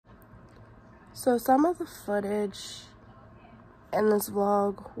So some of the footage in this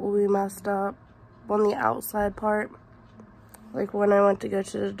vlog will be messed up on the outside part. Like when I went to go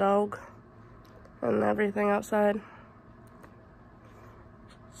to the dog and everything outside.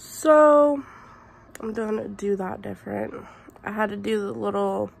 So I'm gonna do that different. I had to do the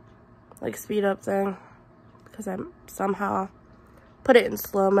little like speed up thing because I somehow put it in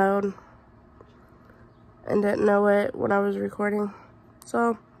slow mode and didn't know it when I was recording.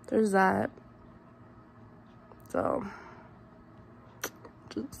 So there's that. So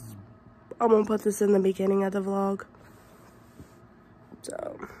I'm gonna put this in the beginning of the vlog.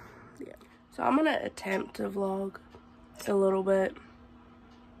 So yeah. So I'm gonna attempt to vlog a little bit,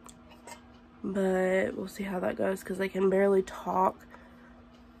 but we'll see how that goes because I can barely talk,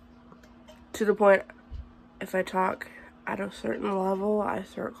 to the point if I talk at a certain level I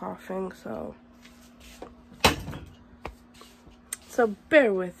start coughing. So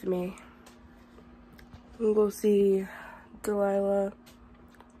bear with me. And we'll see Delilah,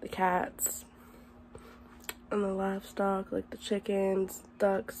 the cats, and the livestock like the chickens,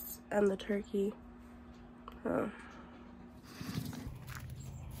 ducks, and the turkey. So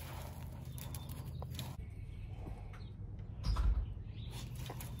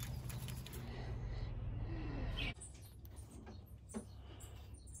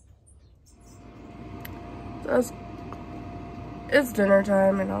it's dinner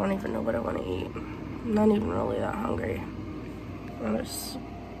time and I don't even know what I want to eat. I'm not even really that hungry. I have a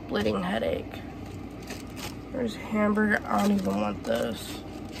splitting headache. There's hamburger. I don't even want this.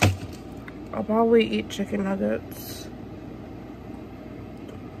 I'll probably eat chicken nuggets.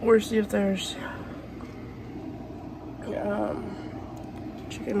 Or see if there's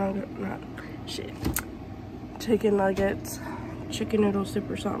chicken nuggets, chicken noodle soup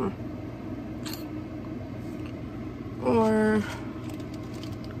or something. Or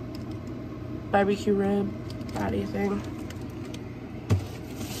barbecue rib patty thing.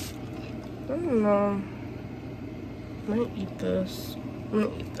 I don't know. I might eat this. I'm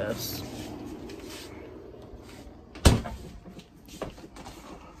gonna eat this.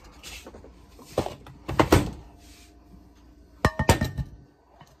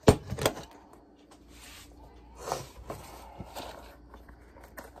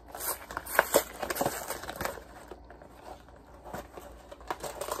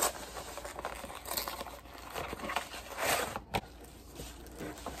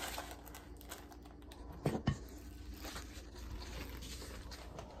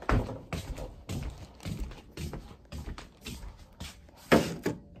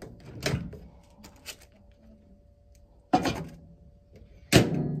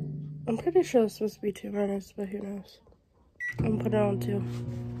 I'm pretty sure it's supposed to be 2 minutes, but who knows. I'm gonna put it on 2.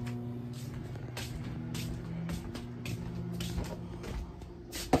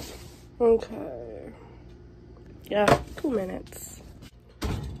 Okay. Yeah, 2 minutes.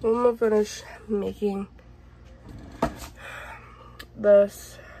 I'm gonna finish making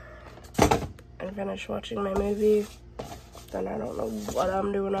this and finish watching my movie. Then I don't know what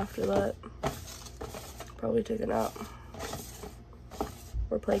I'm doing after that. Probably take a nap.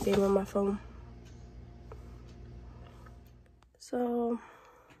 Or play a game on my phone. So,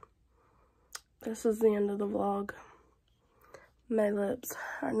 this is the end of the vlog. My lips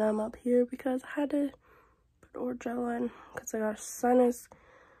are numb up here because I had to put Orajel in because I got a sinus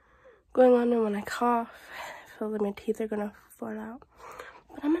going on, and when I cough, I feel like my teeth are gonna fall out.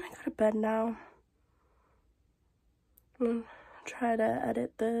 But I'm gonna go to bed now. I'm gonna try to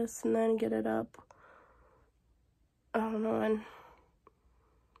edit this and then get it up. I don't know when.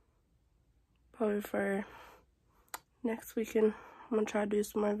 Probably for next weekend. I'm gonna try to do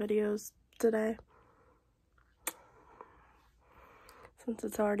some more videos today, since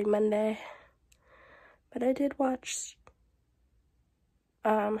it's already Monday. But I did watch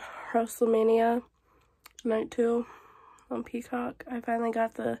WrestleMania Night 2 on Peacock. I finally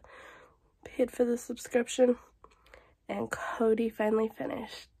got paid for the subscription, and Cody finally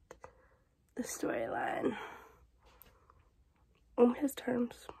finished the storyline on his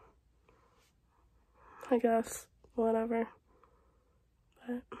terms, I guess. Whatever.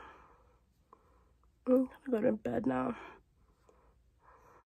 But I'm gonna go to bed now.